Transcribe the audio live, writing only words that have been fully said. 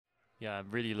Yeah,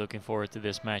 I'm really looking forward to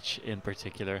this match in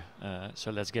particular. So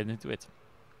let's get into it.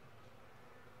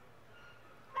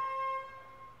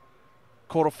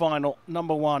 Quarterfinal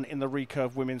number 1 in the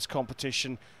recurve women's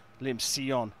competition. Lim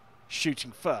Sihyeon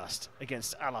shooting first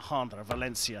against Alejandra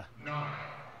Valencia.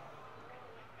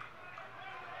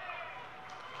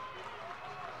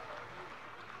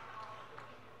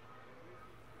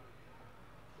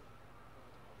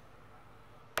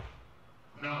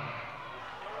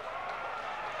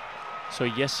 So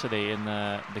yesterday in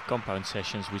the compound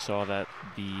sessions we saw that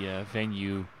the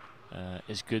venue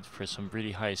is good for some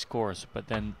really high scores, but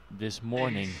then this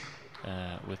morning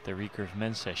with the recurve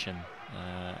men's session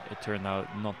it turned out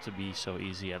not to be so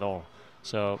easy at all.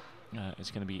 So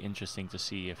it's going to be interesting to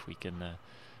see if we can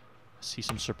see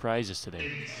some surprises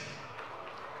today.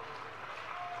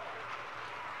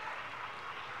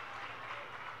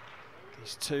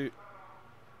 These two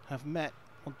have met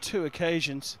on 2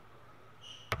 occasions.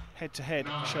 Head-to-head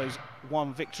shows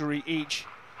 1 victory each.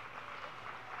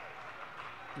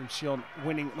 Lim Sihyeon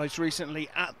winning most recently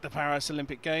at the Paris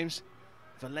Olympic Games.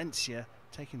 Valencia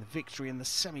taking the victory in the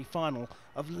semi-final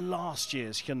of last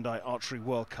year's Hyundai Archery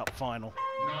World Cup final.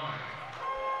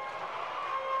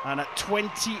 And at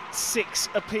 26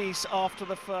 apiece after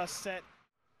the first set.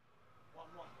 1-1,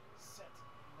 set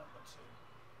number 2.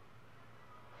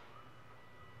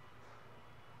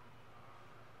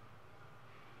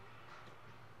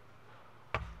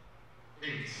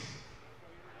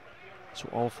 So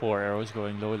all 4 arrows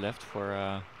going low left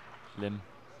for Lim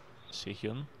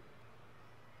Sihyeon.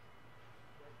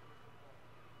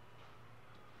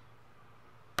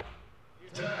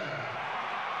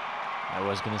 I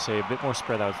was going to say a bit more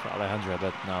spread out for Alejandra,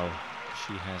 but now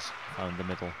she has found the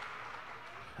middle.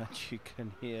 And you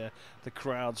can hear the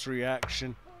crowd's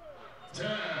reaction.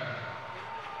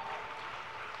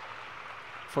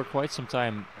 For quite some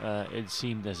time it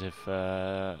seemed as if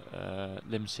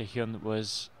Lim Sihyeon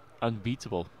was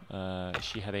unbeatable.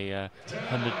 She had a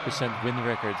 100% win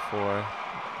record for,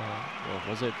 what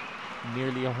was it,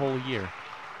 nearly a whole year.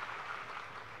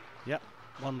 Yep,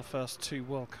 won the first 2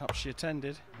 World Cups she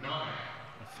attended.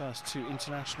 The first 2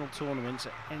 international tournaments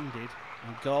ended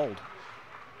in gold.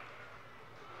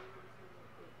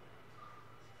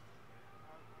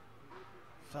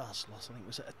 First loss, I think,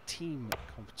 was at a team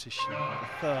competition,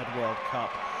 the 3rd World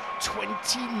Cup.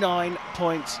 29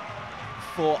 points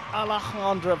for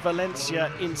Alejandra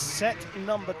Valencia in set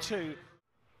number 2.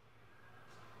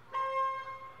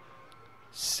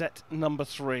 Set number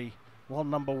 3, world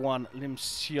number 1, Lim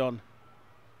Sihyeon.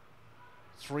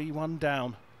 3-1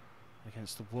 down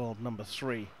against the world number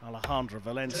 3, Alejandra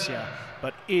Valencia,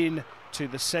 but in to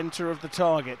the center of the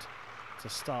target to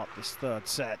start this 3rd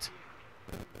set.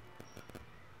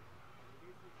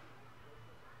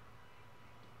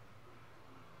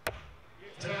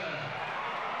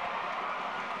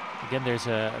 Again, there's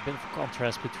a bit of a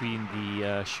contrast between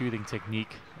the shooting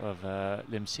technique of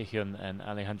Lim Sihyeon and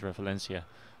Alejandra Valencia.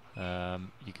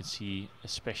 You can see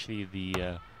especially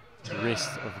the wrist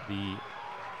of the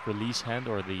release hand,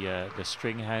 or the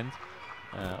string hand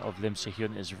of Lim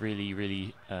Sihyeon is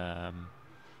really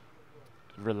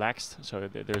relaxed, so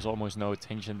there's almost no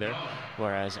tension there,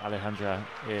 whereas Alejandra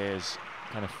is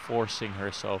kind of forcing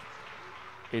herself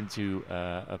into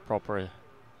a proper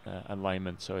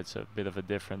alignment, so it's a bit of a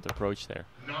different approach there.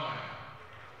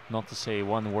 Not to say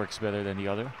one works better than the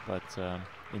other, but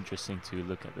interesting to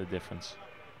look at the difference.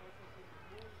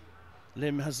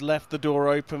 Lim has left the door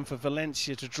open for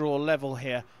Valencia to draw level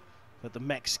here, but the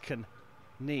Mexican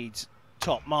needs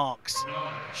top marks.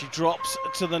 She drops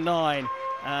to the 9,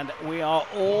 and we are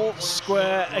all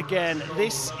square again.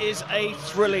 This is a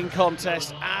thrilling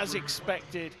contest, as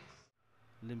expected.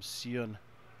 Lim Sihyeon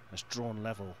has drawn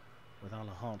level with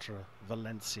Alejandra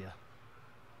Valencia.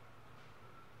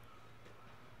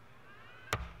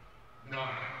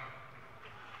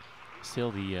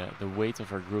 Still, the weight of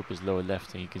her group is low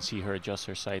left, and you can see her adjust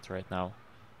her sight right now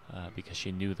because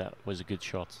she knew that was a good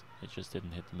shot. It just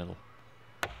didn't hit the middle.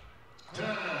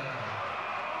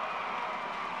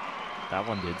 That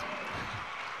one did.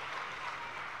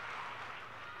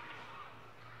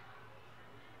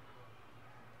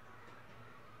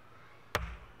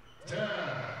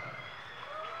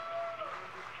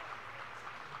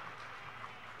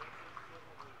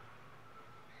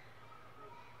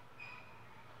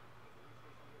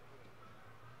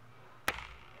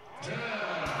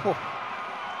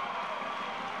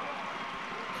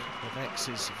 The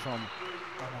X's from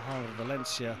Alejandra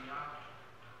Valencia.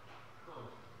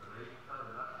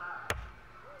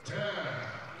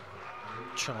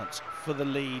 Chance for the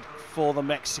lead for the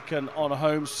Mexican on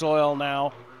home soil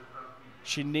now.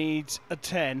 She needs a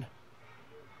 10.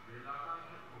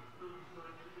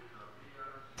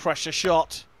 pressure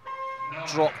shot,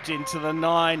 dropped into the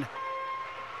 9.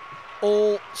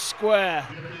 All square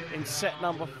in set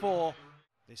number 4.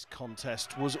 This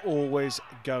contest was always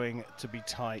going to be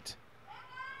tight.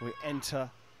 We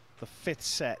enter the 5th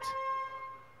set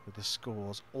with the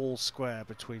scores all square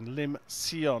between Lim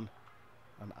Sihyeon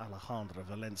and Alejandra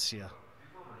Valencia.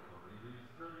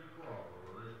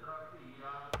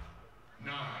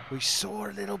 We saw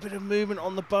a little bit of movement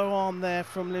on the bow arm there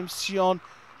from Lim Sihyeon.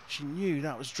 She knew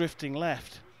that was drifting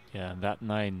left. Yeah, that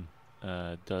 9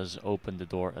 does open the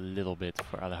door a little bit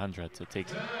for Alejandra to take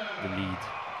the lead,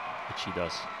 which she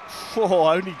does. Oh,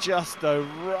 only just though,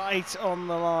 right on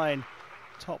the line.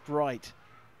 Top right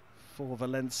for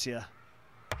Valencia.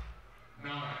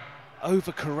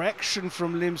 Overcorrection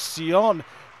from Lim Sihyeon.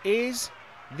 Is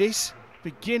this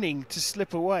beginning to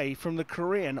slip away from the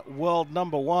Korean world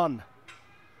number 1?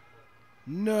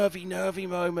 Nervy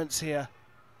moments here.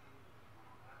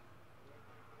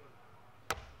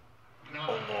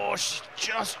 Oh, she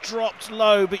just dropped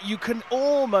low, but you can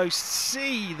almost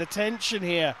see the tension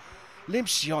here. Lim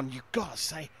Sihyeon, you've got to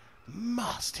say,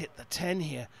 must hit the 10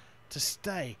 here to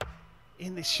stay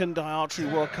in this Hyundai Archery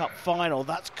World Cup final.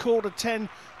 That's called a 10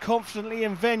 confidently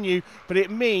in venue, but it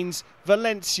means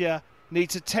Valencia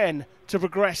needs a 10 to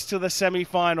progress to the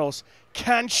semi-finals.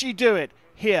 Can she do it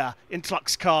here in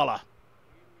Tlaxcala?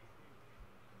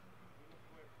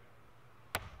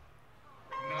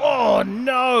 Oh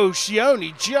no, she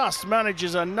only just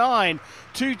manages a 9,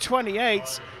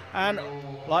 228s, and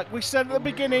like we said at the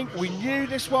beginning, we knew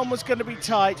this one was going to be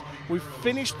tight. We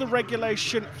finished the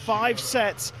regulation 5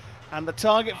 sets, and the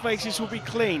target faces will be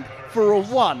cleaned for a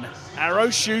 1-arrow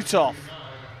shoot-off.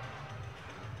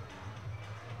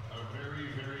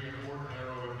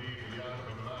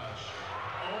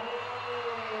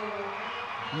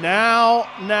 Now.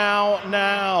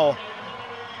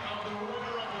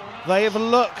 They have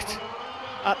looked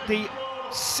at the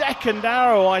second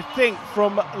arrow, I think,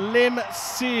 from Lim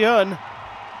Sihyeon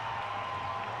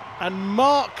and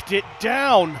marked it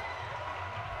down.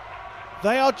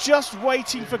 They are just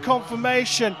waiting for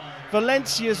confirmation.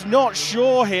 Valencia's not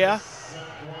sure here.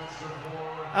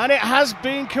 And it has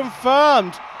been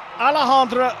confirmed.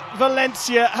 Alejandra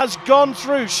Valencia has gone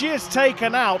through. She has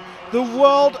taken out the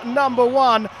world number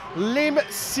 1, Lim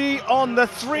Sihyeon, the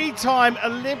 3-time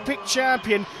Olympic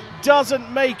champion,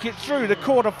 doesn't make it through the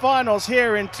quarterfinals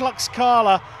here in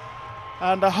Tlaxcala.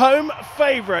 And the home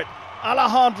favourite,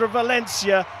 Alejandra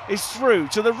Valencia, is through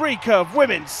to the recurve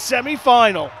women's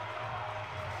semi-final.